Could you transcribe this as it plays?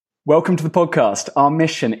Welcome to the podcast. Our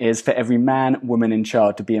mission is for every man, woman, and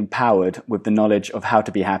child to be empowered with the knowledge of how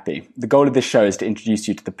to be happy. The goal of this show is to introduce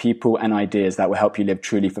you to the people and ideas that will help you live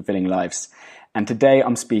truly fulfilling lives. And today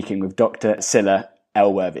I'm speaking with Dr. Scilla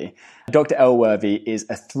Elworthy. Dr. Elworthy is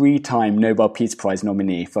a 3-time Nobel Peace Prize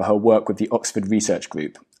nominee for her work with the Oxford Research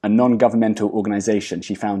Group, a non-governmental organisation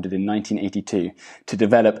she founded in 1982 to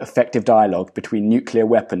develop effective dialogue between nuclear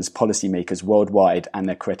weapons policymakers worldwide and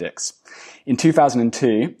their critics. In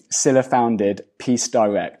 2002, Scilla founded Peace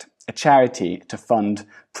Direct, a charity to fund,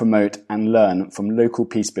 promote and learn from local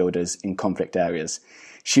peace builders in conflict areas.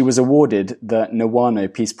 She was awarded the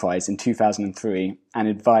Nawano Peace Prize in 2003 and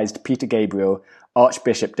advised Peter Gabriel,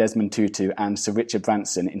 Archbishop Desmond Tutu and Sir Richard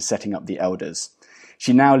Branson in setting up the Elders.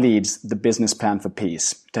 She now leads the Business Plan for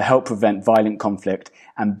Peace to help prevent violent conflict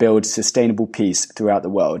and build sustainable peace throughout the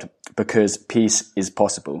world, because peace is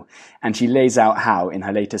possible. And she lays out how in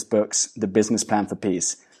her latest books, The Business Plan for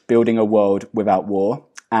Peace, Building a World Without War,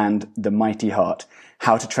 and The Mighty Heart,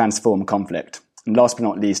 How to Transform Conflict. And last but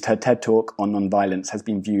not least, her TED Talk on nonviolence has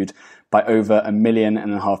been viewed by over 1.5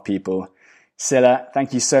 million people. Scilla,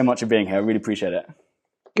 thank you so much for being here. I really appreciate it.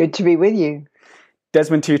 Good to be with you.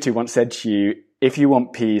 Desmond Tutu once said to you, if you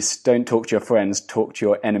want peace, don't talk to your friends, talk to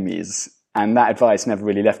your enemies. And that advice never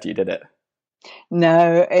really left you, did it?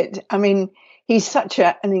 No, he's such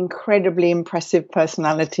an incredibly impressive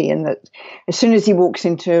personality in that as soon as he walks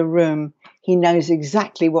into a room, he knows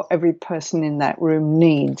exactly what every person in that room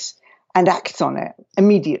needs and acts on it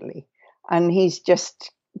immediately. And he's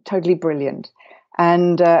just totally brilliant.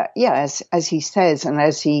 And as he says, and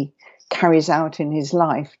as he carries out in his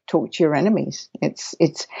life, talk to your enemies. It's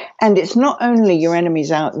not only your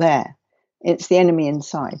enemies out there, it's the enemy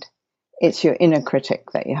inside. It's your inner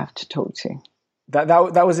critic that you have to talk to.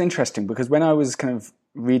 That was interesting, because when I was kind of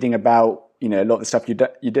reading about, a lot of the stuff you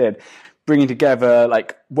did, bringing together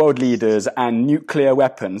like world leaders and nuclear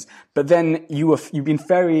weapons, but then you've been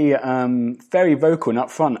very vocal and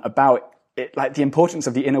upfront about it, like the importance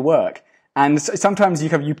of the inner work. And sometimes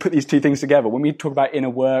you put these two things together. When we talk about inner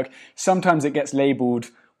work, sometimes it gets labeled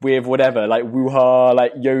with whatever, like woo-ha,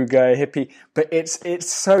 like yoga, hippie. But it's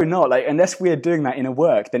so not. Like, unless we're doing that inner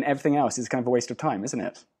work, then everything else is kind of a waste of time, isn't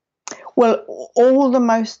it? Well, all the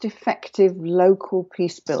most effective local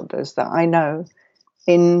peace builders that I know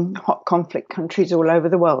in hot conflict countries all over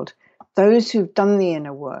the world, those who've done the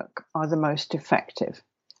inner work are the most effective.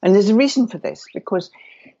 And there's a reason for this, because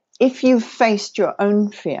if you've faced your own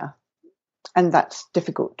fear, and that's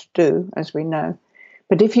difficult to do, as we know.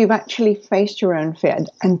 But if you've actually faced your own fear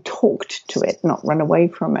and talked to it, not run away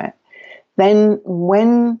from it, then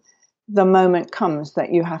when the moment comes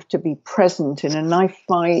that you have to be present in a knife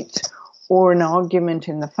fight or an argument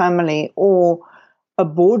in the family or a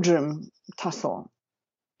boardroom tussle,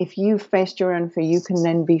 if you've faced your own fear, you can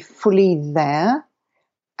then be fully there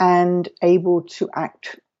and able to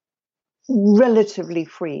act relatively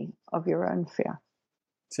free of your own fear.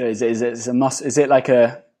 So is it a muscle? Is it like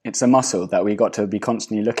it's a muscle that we got to be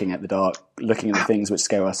constantly looking at the dark, looking at the things which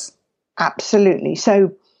scare us? Absolutely.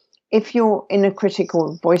 So if your inner critic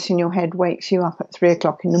or voice in your head wakes you up at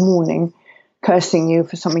 3:00 in the morning, cursing you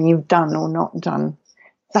for something you've done or not done,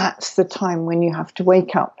 that's the time when you have to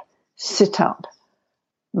wake up, sit up,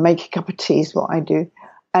 make a cup of tea is what I do,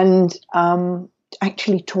 and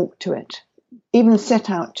actually talk to it. Even set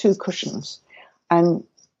out 2 cushions and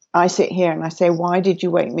I sit here and I say, why did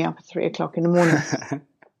you wake me up at 3:00 in the morning?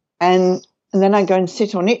 and then I go and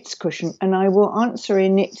sit on its cushion and I will answer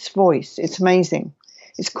in its voice. It's amazing.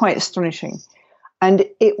 It's quite astonishing. And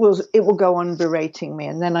it will go on berating me.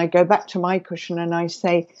 And then I go back to my cushion and I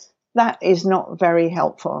say, that is not very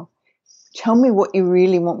helpful. Tell me what you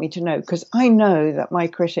really want me to know, because I know that my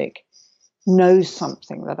critic knows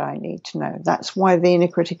something that I need to know. That's why the inner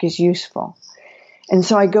critic is useful. And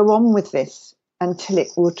so I go on with this until it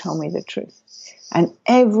will tell me the truth. And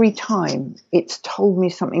every time it's told me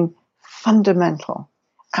something fundamental,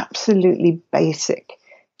 absolutely basic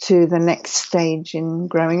to the next stage in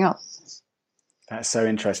growing up. That's so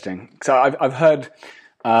interesting. So I've heard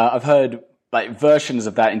like versions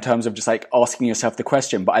of that in terms of just like asking yourself the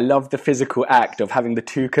question, but I love the physical act of having the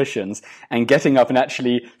 2 cushions and getting up and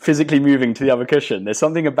actually physically moving to the other cushion. There's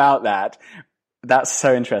something about that that's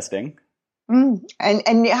so interesting. And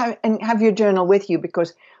have your journal with you,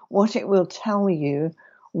 because what it will tell you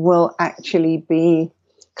will actually be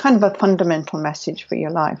kind of a fundamental message for your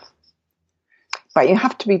life. But you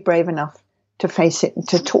have to be brave enough to face it,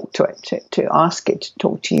 to talk to it, to ask it to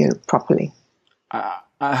talk to you properly.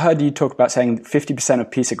 I heard you talk about saying 50%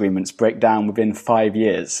 of peace agreements break down within 5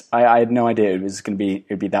 years. I had no idea it would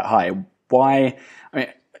be that high. Why? I mean,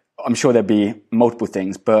 I'm sure there'd be multiple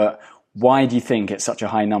things, but why do you think it's such a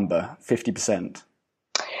high number, 50%?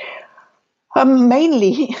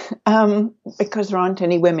 Mainly because there aren't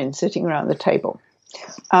any women sitting around the table.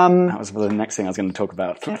 That was the next thing I was going to talk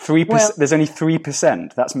about. 3%. Well, there's only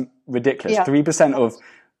 3%. That's ridiculous. 3% of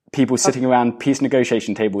people sitting around peace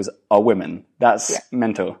negotiation tables are women. That's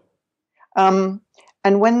mental. And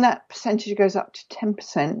when that percentage goes up to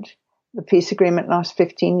 10%, the peace agreement lasts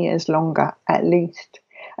 15 years longer, at least.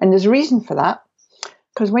 And there's a reason for that,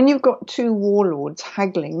 because when you've got two warlords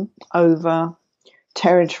haggling over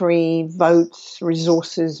territory, votes,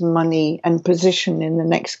 resources, money, and position in the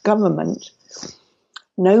next government,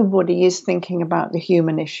 nobody is thinking about the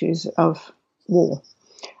human issues of war.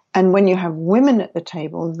 And when you have women at the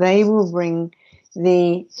table, they will bring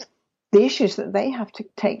the issues that they have to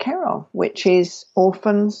take care of, which is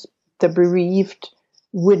orphans, the bereaved,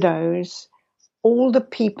 widows, all the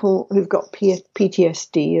people who've got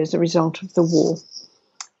PTSD as a result of the war.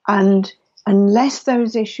 And unless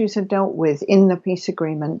those issues are dealt with in the peace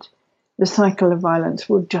agreement, the cycle of violence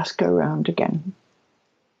will just go round again.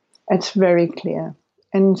 It's very clear.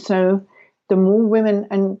 And so the more women,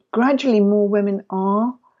 and gradually more women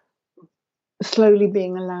are slowly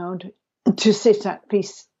being allowed to sit at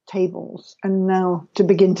peace tables and now to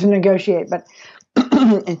begin to negotiate. But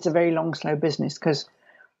it's a very long, slow business because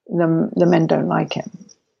the men don't like it.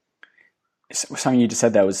 Something you just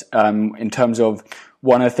said there was in terms of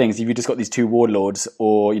one of the things, if you just got these two warlords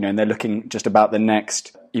or, and they're looking just about the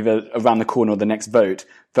next, either around the corner or the next vote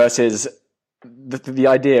versus the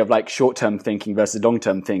idea of like short-term thinking versus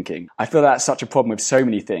long-term thinking. I feel that's such a problem with so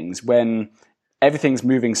many things when everything's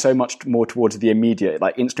moving so much more towards the immediate,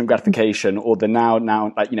 like instant gratification or the now,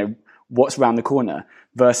 like, what's around the corner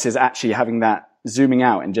versus actually having that zooming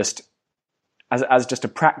out and just as just a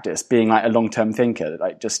practice being like a long-term thinker,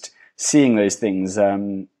 like just seeing those things. I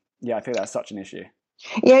think that's such an issue.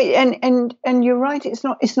 Yeah, and you're right. It's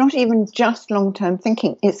not even just long-term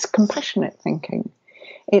thinking. It's compassionate thinking.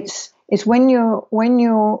 It's when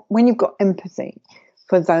you've got empathy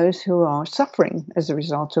for those who are suffering as a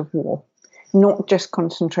result of war, not just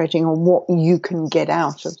concentrating on what you can get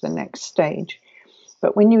out of the next stage,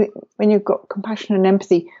 but when you've got compassion and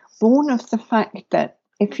empathy, born of the fact that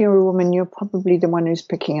if you're a woman, you're probably the one who's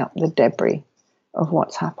picking up the debris of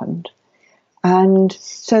what's happened. And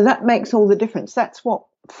so that makes all the difference. That's what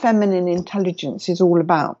feminine intelligence is all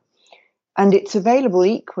about. And it's available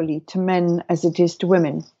equally to men as it is to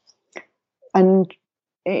women. And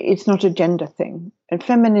it's not a gender thing. And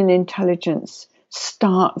feminine intelligence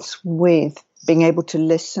starts with being able to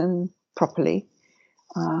listen properly,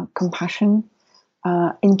 compassion,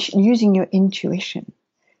 using your intuition.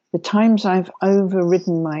 The times I've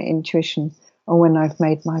overridden my intuition are when I've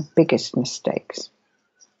made my biggest mistakes.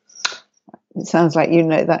 It sounds like you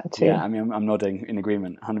know that too. Yeah, I mean, I'm nodding in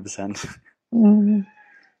agreement, 100%. Mm-hmm.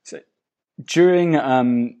 So during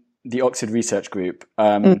the Oxford Research Group,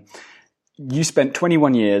 you spent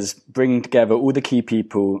 21 years bringing together all the key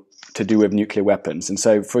people to do with nuclear weapons. And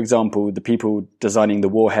so, for example, the people designing the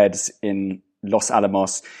warheads in Los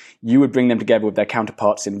Alamos, you would bring them together with their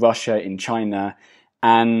counterparts in Russia, in China,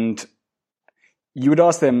 and you would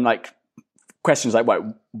ask them like questions like,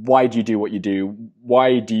 why do you do what you do?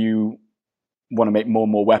 Why do you want to make more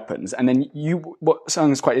and more weapons? And then what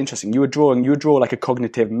sounds quite interesting, you would draw like a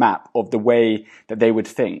cognitive map of the way that they would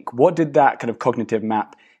think. What did that kind of cognitive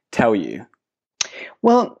map tell you?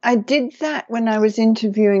 Well, I did that when I was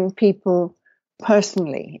interviewing people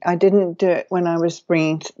personally. I didn't do it when I was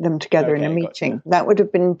bringing them together in a meeting. Gotcha. That would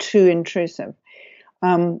have been too intrusive.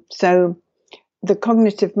 So the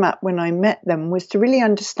cognitive map when I met them was to really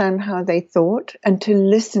understand how they thought and to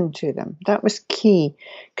listen to them. That was key,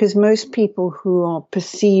 because most people who are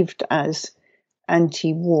perceived as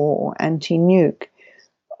anti-war, anti-nuke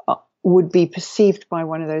would be perceived by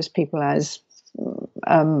one of those people as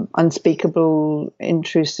unspeakable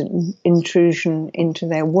intrusion into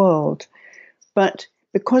their world. But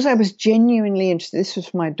because I was genuinely interested, this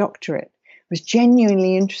was my doctorate, was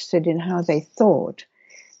genuinely interested in how they thought,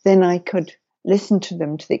 then I could listen to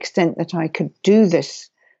them to the extent that I could do this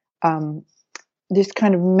this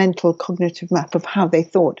kind of mental cognitive map of how they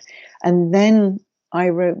thought. And then I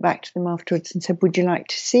wrote back to them afterwards and said, would you like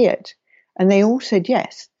to see it? And they all said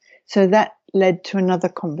yes. So that led to another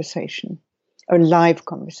conversation, a live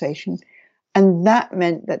conversation. And that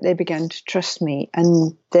meant that they began to trust me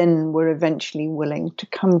and then were eventually willing to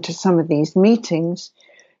come to some of these meetings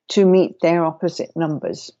to meet their opposite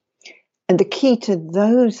numbers. And the key to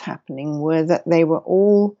those happening were that they were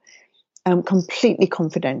all completely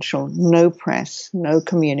confidential, no press, no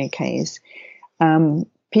communiques.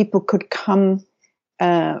 People could come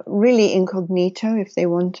really incognito if they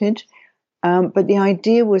wanted. But the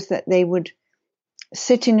idea was that they would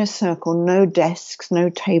sit in a circle, no desks, no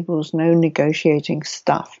tables, no negotiating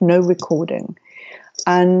stuff, no recording.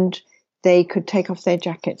 And they could take off their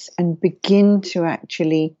jackets and begin to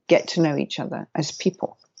actually get to know each other as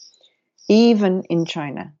people. Even in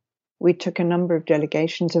China, we took a number of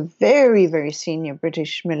delegations of very, very senior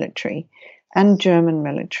British military and German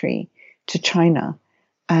military to China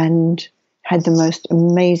and had the most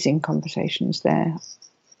amazing conversations there,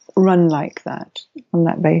 run like that, on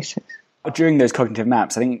that basis. During those cognitive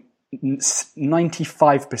maps, I think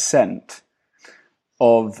 95%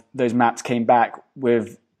 of those maps came back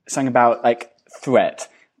with something about like threat,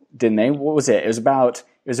 didn't they? What was it? It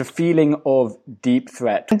was a feeling of deep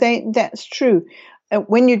threat. That's true.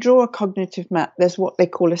 When you draw a cognitive map, there's what they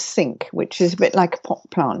call a sink, which is a bit like a pot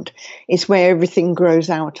plant. It's where everything grows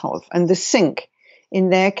out of. And the sink, in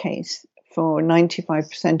their case, for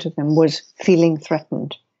 95% of them, was feeling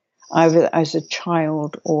threatened, either as a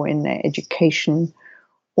child or in their education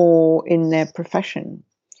or in their profession.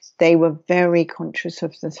 They were very conscious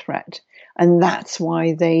of the threat. And that's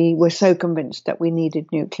why they were so convinced that we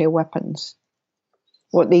needed nuclear weapons.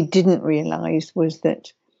 What they didn't realize was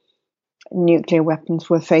that nuclear weapons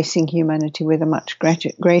were facing humanity with a much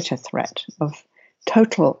greater threat of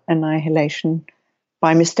total annihilation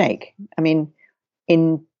by mistake. I mean,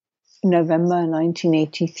 in November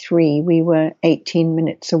 1983, we were 18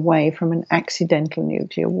 minutes away from an accidental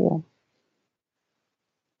nuclear war.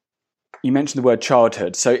 You mentioned the word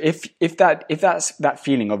childhood. So if that's that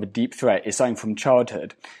feeling of a deep threat is something from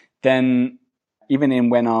childhood, then even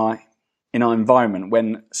in our environment,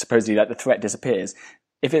 when supposedly like the threat disappears,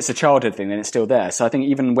 if it's a childhood thing, then it's still there. So I think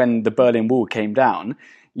even when the Berlin Wall came down,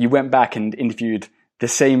 you went back and interviewed the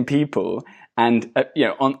same people. And,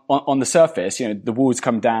 on the surface, the walls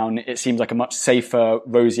come down. It seems like a much safer,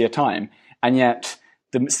 rosier time. And yet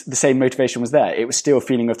the same motivation was there. It was still a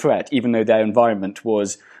feeling of threat, even though their environment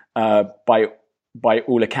was, by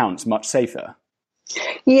all accounts, much safer.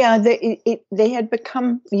 Yeah, they had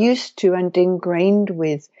become used to and ingrained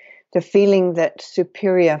with the feeling that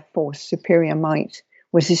superior force, superior might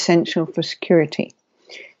was essential for security.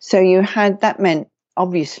 So that meant,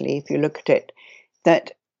 obviously, if you look at it,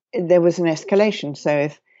 that there was an escalation. So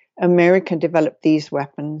if America developed these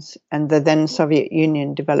weapons and the then Soviet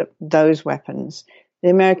Union developed those weapons, the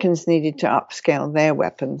Americans needed to upscale their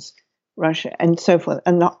weapons, Russia, and so forth,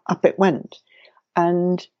 and up it went.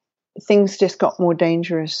 And things just got more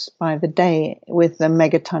dangerous by the day with the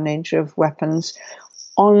megatonnage of weapons,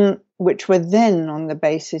 which were then on the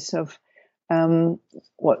basis of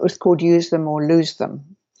what was called use them or lose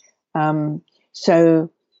them.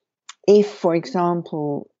 So if, for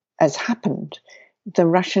example, as happened, the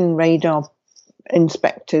Russian radar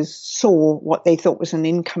inspectors saw what they thought was an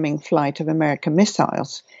incoming flight of American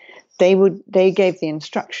missiles, they gave the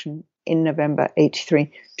instruction in November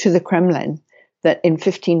 83 to the Kremlin that in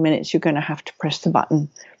 15 minutes you're going to have to press the button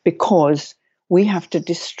because we have to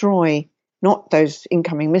destroy not those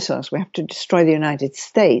incoming missiles, we have to destroy the United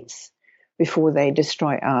States before they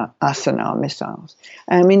destroy us and our missiles.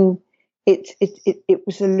 I mean, it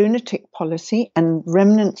was a lunatic policy, and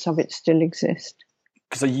remnants of it still exist.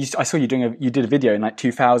 Because I saw you did a video in like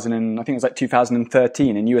 2000, and I think it was like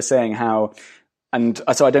 2013, and you were saying how, and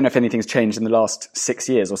so I don't know if anything's changed in the last 6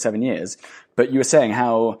 years or 7 years, but you were saying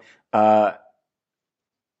how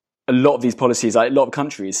a lot of these policies, like a lot of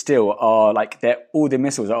countries still are like all their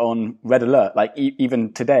missiles are on red alert, like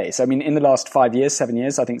even today. So I mean, in the last 5 years, 7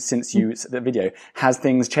 years, I think since you the video, has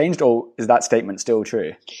things changed, or is that statement still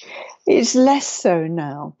true? It's less so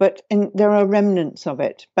now, but there are remnants of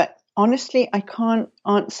it. But honestly, I can't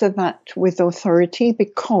answer that with authority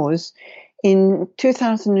because in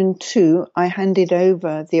 2002, I handed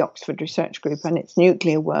over the Oxford Research Group and its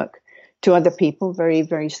nuclear work to other people, very,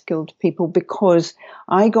 very skilled people, because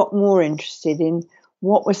I got more interested in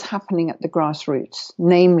what was happening at the grassroots,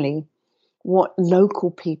 namely what local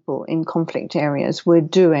people in conflict areas were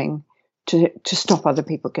doing to stop other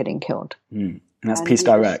people getting killed. And that's Peace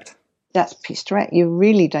Direct. That's Peace Direct. You've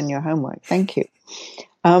really done your homework. Thank you.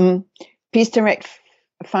 Peace Direct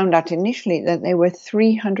found out initially that there were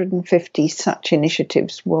 350 such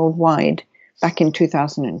initiatives worldwide back in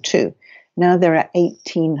 2002. Now there are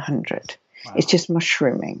 1,800. Wow. It's just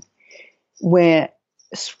mushrooming, where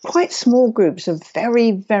quite small groups of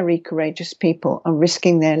very, very courageous people are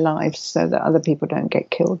risking their lives so that other people don't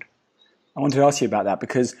get killed. I wanted to ask you about that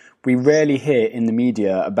because we rarely hear in the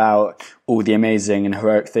media about all the amazing and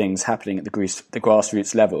heroic things happening at the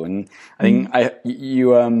grassroots level. And I think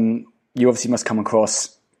you obviously must come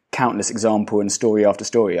across countless example and story after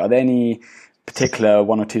story. Are there any particular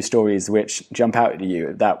one or two stories which jump out at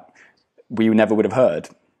you that we never would have heard?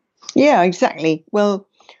 Yeah, exactly. Well,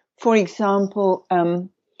 for example,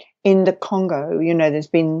 in the Congo, there's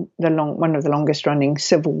been one of the longest running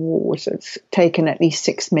civil wars. It's taken at least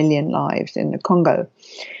 6 million lives in the Congo.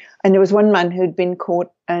 And there was one man who'd been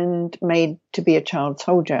caught and made to be a child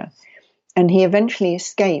soldier. And he eventually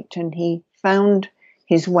escaped, and he found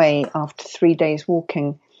his way after 3 days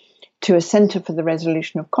walking to a center for the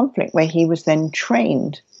resolution of conflict, where he was then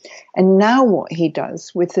trained. And now what he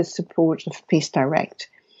does, with the support of Peace Direct,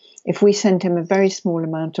 if we send him a very small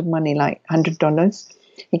amount of money, like $100,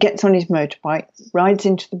 he gets on his motorbike, rides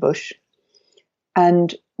into the bush,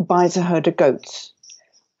 and buys a herd of goats.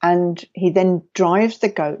 And he then drives the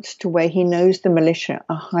goats to where he knows the militia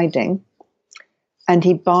are hiding, and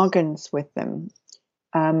he bargains with them.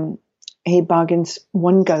 He bargains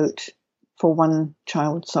one goat for one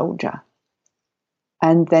child soldier,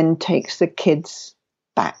 and then takes the kids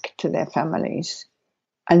back to their families.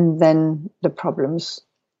 And then the problems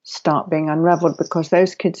start being unraveled, because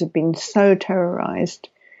those kids have been so terrorized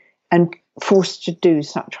and forced to do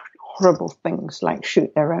such horrible things like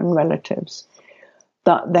shoot their own relatives,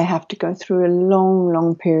 that they have to go through a long,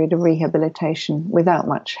 long period of rehabilitation without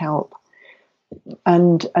much help,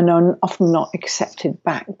 and are often not accepted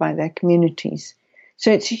back by their communities.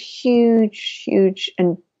 So it's a huge, huge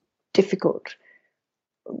and difficult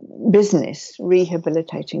business,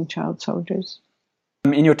 rehabilitating child soldiers.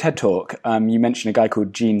 In your TED Talk, you mentioned a guy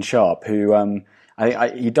called Gene Sharp, who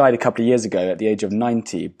he died a couple of years ago at the age of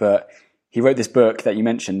 90, but he wrote this book that you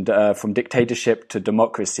mentioned, From Dictatorship to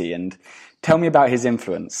Democracy. And tell me about his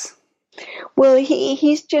influence. Well,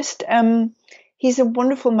 he's just he's a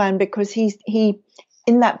wonderful man, because he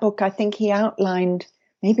in that book, I think he outlined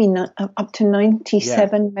maybe up to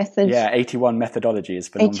 97 methods. Yeah, 81 methodologies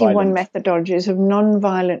for 81 methodologies of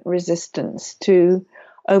non-violent resistance to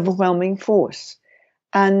overwhelming force,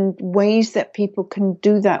 and ways that people can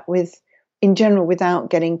do that in general without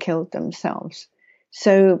getting killed themselves.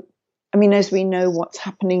 So, I mean, as we know what's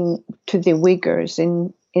happening to the Uyghurs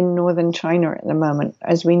in northern China at the moment,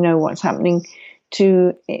 as we know what's happening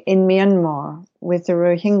in Myanmar with the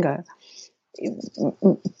Rohingya,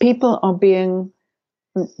 people are being,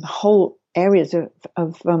 whole areas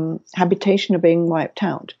of habitation are being wiped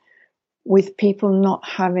out, with people not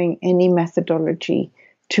having any methodology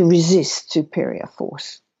to resist superior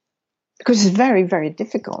force, because it's very, very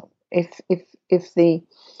difficult. If the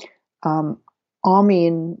army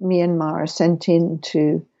in Myanmar are sent in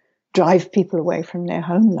to drive people away from their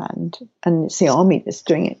homeland, and it's the army that's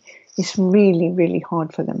doing it, it's really, really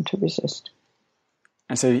hard for them to resist.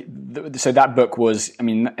 And so that book was, I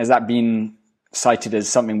mean, has that been cited as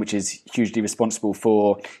something which is hugely responsible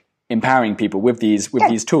for empowering people with these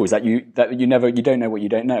tools that you don't know what you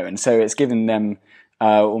don't know, and so it's given them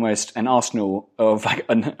almost an arsenal of, like,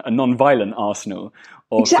 a non-violent arsenal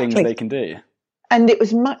of things they can do. And it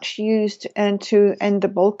was much used to end the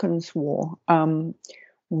Balkans War,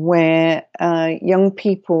 where young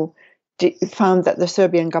people found that the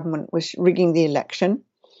Serbian government was rigging the election,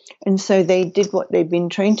 and so they did what they'd been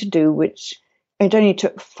trained to do, which it only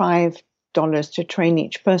took $5 to train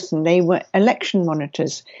each person. They were election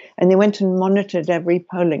monitors, and they went and monitored every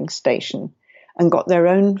polling station and got their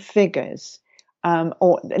own figures,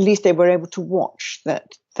 or at least they were able to watch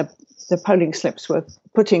that the polling slips were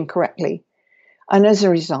put in correctly. And as a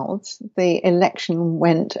result, the election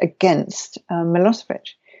went against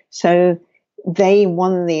Milosevic. So they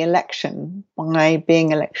won the election by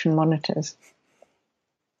being election monitors.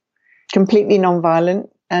 Completely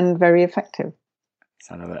non-violent and very effective.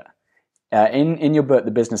 Sound of it. In your book,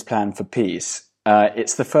 The Business Plan for Peace,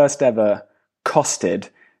 it's the first ever costed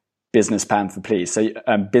business plan for peace. So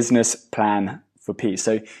business plan for peace.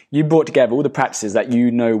 So you brought together all the practices that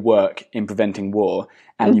you know work in preventing war,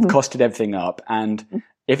 and you've costed everything up. And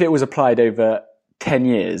if it was applied over 10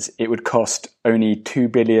 years, it would cost only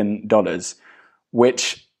 $2 billion,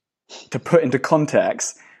 which, to put into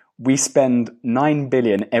context, we spend $9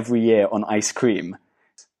 billion every year on ice cream.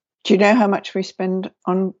 Do you know how much we spend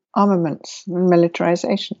on armaments and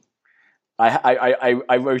militarization?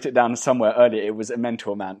 I wrote it down somewhere earlier. It was a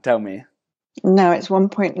mental amount. Tell me. No, it's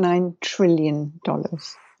 $1.9 trillion.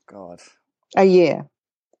 God. A year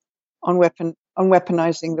on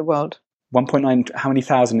weaponizing the world. 1.9, how many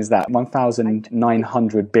thousand is that?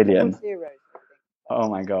 1,900 billion. Oh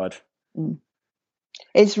my God.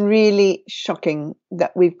 It's really shocking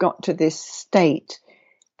that we've got to this state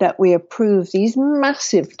that we approve these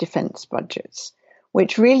massive defense budgets,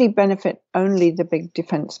 which really benefit only the big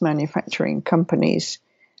defense manufacturing companies.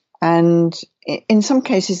 And in some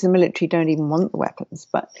cases, the military don't even want the weapons,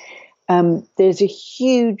 but There's a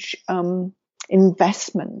huge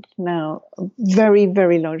investment now, very,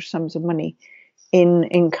 very large sums of money in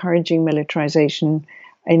encouraging militarization,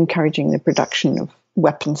 encouraging the production of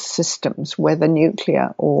weapons systems, whether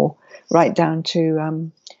nuclear or right down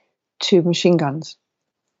to machine guns.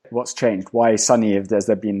 What's changed? Why Sunny? Has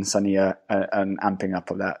there been Sunny an amping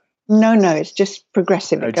up of that? No, it's just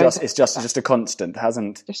progressive. It's just a constant,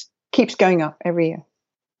 hasn't? Just keeps going up every year.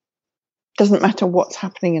 Doesn't matter what's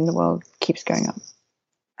happening in the world, keeps going up.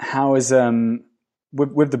 How is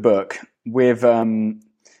with the book, with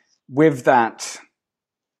that,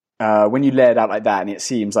 when you lay it out like that, and it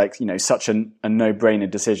seems like, you know, such a no-brainer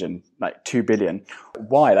decision, like $2 billion.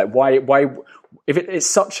 Why? Like why? If it's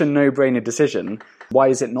such a no-brainer decision, why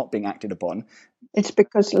is it not being acted upon? It's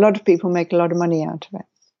because a lot of people make a lot of money out of it.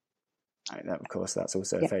 Of course, that's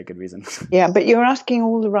also a very good reason. Yeah, but you're asking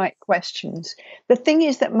all the right questions. The thing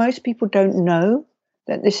is that most people don't know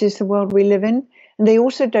that this is the world we live in. And they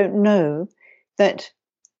also don't know that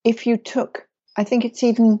if you took, I think it's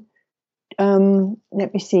even,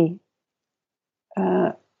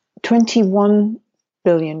 $21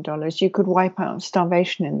 billion, you could wipe out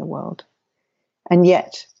starvation in the world. And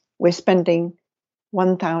yet we're spending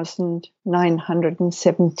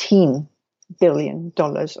 $1,917 billion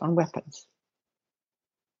on weapons.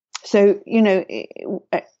 So, you know,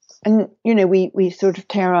 we sort of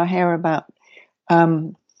tear our hair about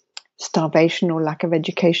starvation or lack of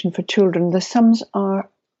education for children. The sums are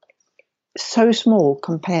so small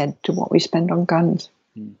compared to what we spend on guns.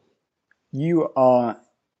 You're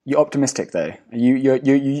optimistic though.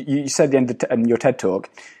 You said at the end of your TED talk,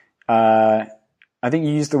 I think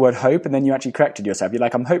you used the word hope, and then you actually corrected yourself. You're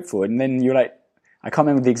like, I'm hopeful, and then you're like, I can't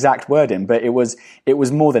remember the exact wording, but it was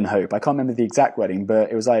more than hope. I can't remember the exact wording,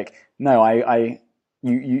 but it was like, no,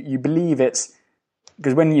 you believe it's,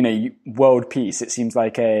 because when, you know, world peace, it seems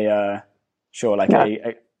like a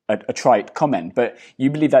trite comment, but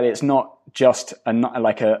you believe that it's not just a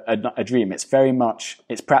dream. It's very much,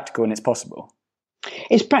 it's practical and it's possible.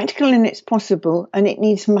 It's practical and it's possible, and it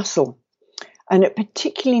needs muscle, and it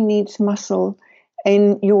particularly needs muscle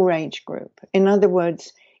in your age group. In other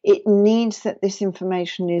words, it needs that this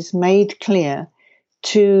information is made clear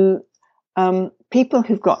to people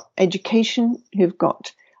who've got education, who've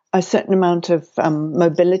got a certain amount of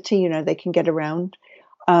mobility, you know, they can get around,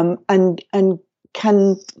 and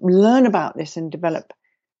can learn about this and develop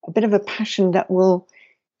a bit of a passion that will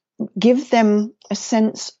give them a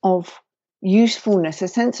sense of usefulness, a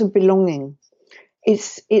sense of belonging.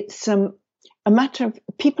 It's a matter of,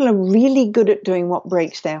 people are really good at doing what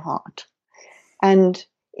breaks their heart. And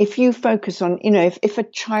if you focus on, you know, if a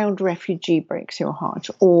child refugee breaks your heart,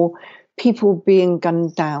 or people being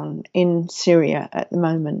gunned down in Syria at the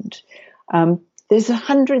moment, there's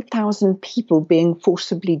 100,000 people being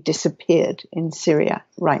forcibly disappeared in Syria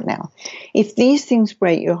right now. If these things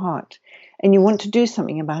break your heart and you want to do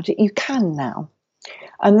something about it, you can now.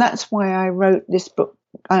 And that's why I wrote this book.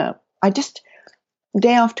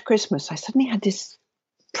 Day after Christmas, I suddenly had this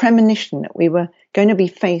premonition that we were going to be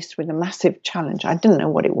faced with a massive challenge. I didn't know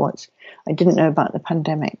what it was. I didn't know about the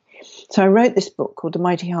pandemic. So I wrote this book called The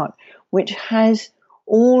Mighty Heart, which has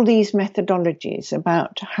all these methodologies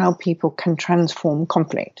about how people can transform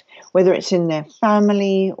conflict, whether it's in their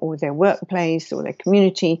family or their workplace or their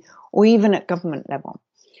community, or even at government level.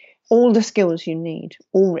 All the skills you need,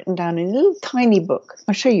 all written down in a little tiny book.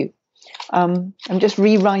 I'll show you. I'm just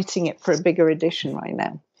rewriting it for a bigger edition right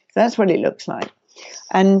now. So that's what it looks like.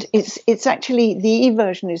 And it's actually, the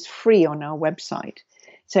e-version is free on our website.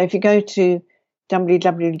 So if you go to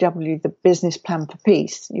www.the Business Plan for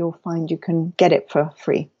Peace, you'll find you can get it for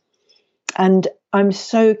free. And I'm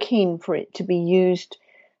so keen for it to be used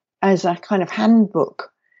as a kind of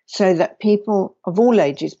handbook, so that people of all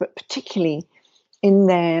ages, but particularly in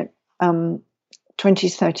their 20s,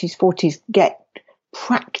 30s, 40s, get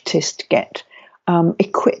practiced, get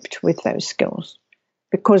equipped with those skills,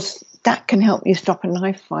 because that can help you stop a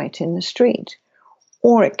knife fight in the street,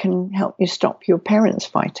 or it can help you stop your parents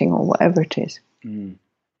fighting, or whatever it is. We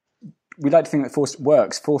like to think that force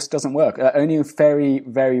works. Force doesn't work. Only very,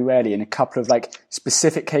 very rarely, in a couple of like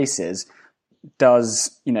specific cases,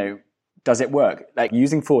 does it work. Like,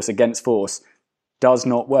 using force against force does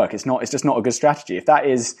not work. It's just not a good strategy. If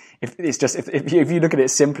you look at it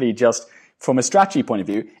simply just from a strategy point of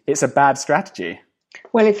view, it's a bad strategy.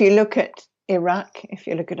 Well, if you look at Iraq, if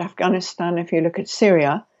you look at Afghanistan, if you look at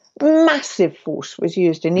Syria, massive force was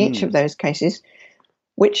used in each of those cases.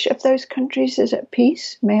 Which of those countries is at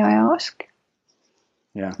peace, may I ask?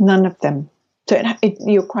 Yeah. None of them. So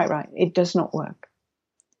you're quite right. It does not work.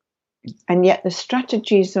 And yet the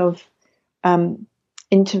strategies of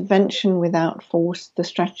intervention without force, the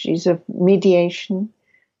strategies of mediation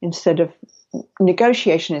instead of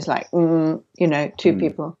negotiation is like, two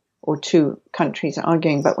people or two countries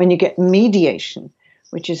arguing. But when you get mediation,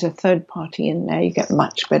 which is a third party in there, you get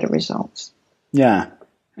much better results. Yeah.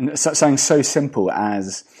 And something so simple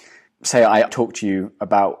as, say, I talk to you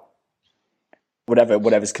about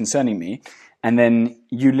whatever's concerning me, and then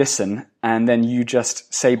you listen, and then you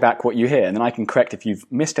just say back what you hear, and then I can correct if you've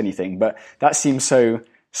missed anything. But that seems so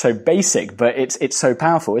basic, but it's so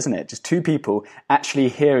powerful, isn't it? Just two people actually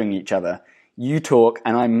hearing each other. You talk,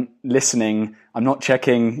 and I'm listening. I'm not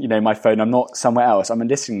checking, my phone. I'm not somewhere else. I'm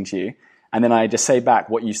listening to you, and then I just say back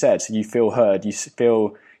what you said, so you feel heard. You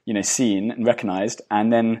feel, seen and recognized,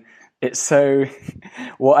 and then it's so.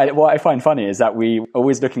 What I find funny is that we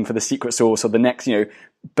always looking for the secret sauce or the next,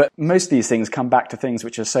 but most of these things come back to things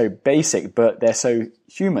which are so basic, but they're so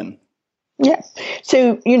human. Yeah.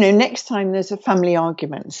 So, next time there's a family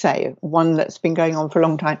argument, say one that's been going on for a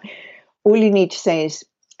long time, all you need to say is,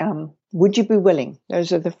 would you be willing?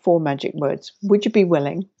 Those are the 4 magic words. Would you be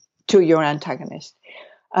willing, to your antagonist,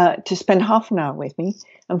 to spend half an hour with me?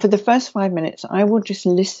 And for the first 5 minutes, I will just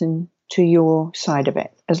listen to your side of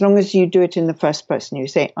it. As long as you do it in the first person, you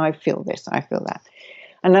say, I feel this, I feel that.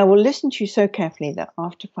 And I will listen to you so carefully that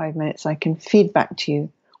after 5 minutes, I can feed back to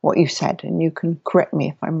you what you've said, and you can correct me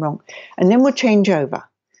if I'm wrong. And then we'll change over,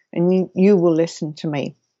 and you will listen to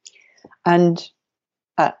me. And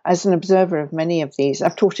as an observer of many of these,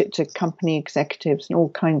 I've taught it to company executives and all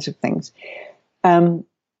kinds of things. The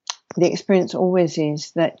experience always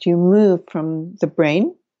is that you move from the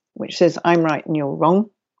brain, which says, I'm right and you're wrong,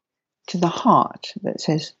 to the heart that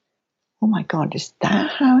says, oh my God, is that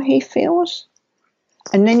how he feels?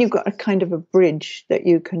 And then you've got a kind of a bridge that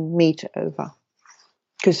you can meet over,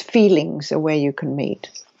 because feelings are where you can meet.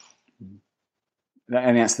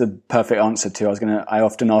 And that's the perfect answer to, I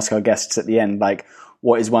often ask our guests at the end, like,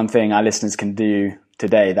 what is one thing our listeners can do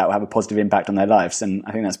today that will have a positive impact on their lives? And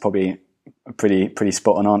I think that's probably a pretty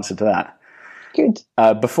spot on answer to that. Good.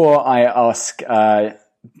 Before I ask,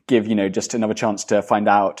 give, just another chance to find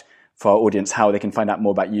out for our audience how they can find out more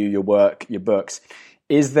about you, your work, your books.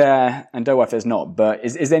 Is there, and don't worry if there's not, but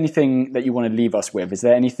is there anything that you want to leave us with? Is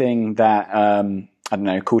there anything that,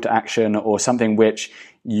 call to action or something which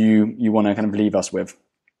you want to kind of leave us with?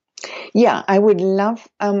 Yeah, I would love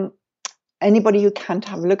anybody who can to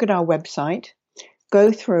have a look at our website,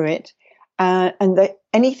 go through it, and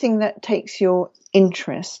anything that takes your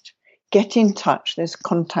interest, get in touch. There's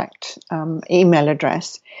contact email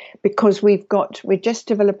address, because we're just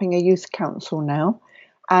developing a youth council now,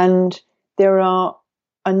 and there are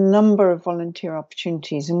a number of volunteer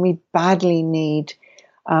opportunities, and we badly need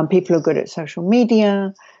people who are good at social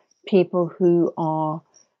media, people who are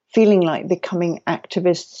feeling like becoming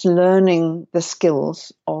activists, learning the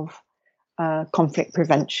skills of conflict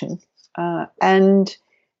prevention. And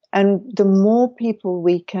the more people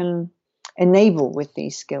we can enable with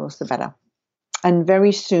these skills, the better. And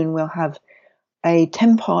very soon we'll have a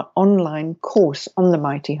 10-part online course on the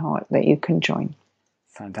Mighty Heart that you can join.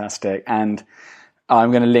 Fantastic. And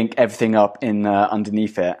I'm going to link everything up in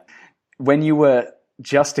underneath it. When you were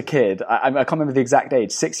just a kid, I can't remember the exact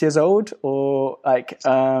age, 6 years old, or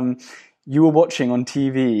you were watching on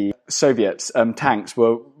TV, Soviets, tanks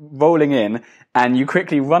were rolling in, and you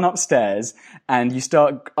quickly run upstairs and you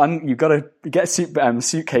you got to get a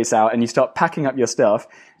suitcase out and you start packing up your stuff.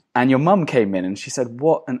 And your mum came in and she said,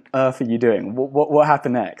 what on earth are you doing? What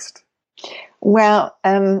happened next? Well,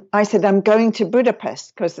 I said, I'm going to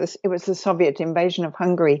Budapest, because it was the Soviet invasion of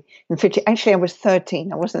Hungary. Actually, I was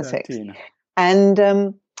 13. I wasn't 13. 6.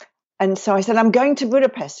 And so I said, I'm going to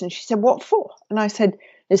Budapest. And she said, what for? And I said,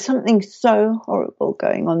 there's something so horrible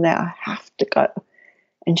going on there. I have to go.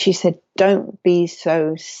 And she said, don't be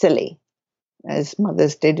so silly, as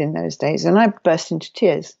mothers did in those days. And I burst into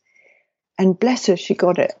tears. And bless her, she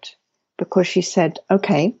got it, because she said,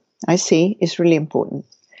 okay, I see, it's really important.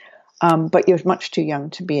 But you're much too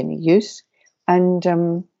young to be any use.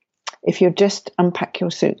 And if you just unpack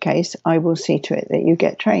your suitcase, I will see to it that you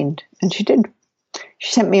get trained. And she did.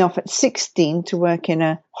 She sent me off at 16 to work in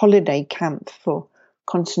a holiday camp for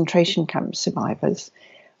concentration camp survivors.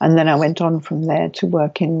 And then I went on from there to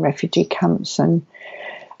work in refugee camps and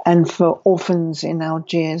for orphans in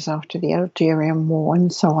Algiers after the Algerian War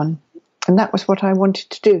and so on. And that was what I wanted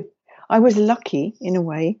to do. I was lucky in a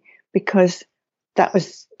way, because that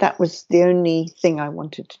was the only thing I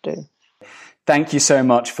wanted to do. Thank you so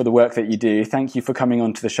much for the work that you do. Thank you for coming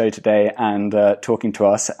on to the show today and talking to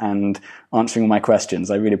us and answering all my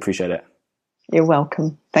questions. I really appreciate it. You're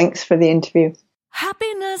welcome. Thanks for the interview.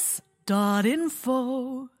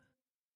 Happiness.info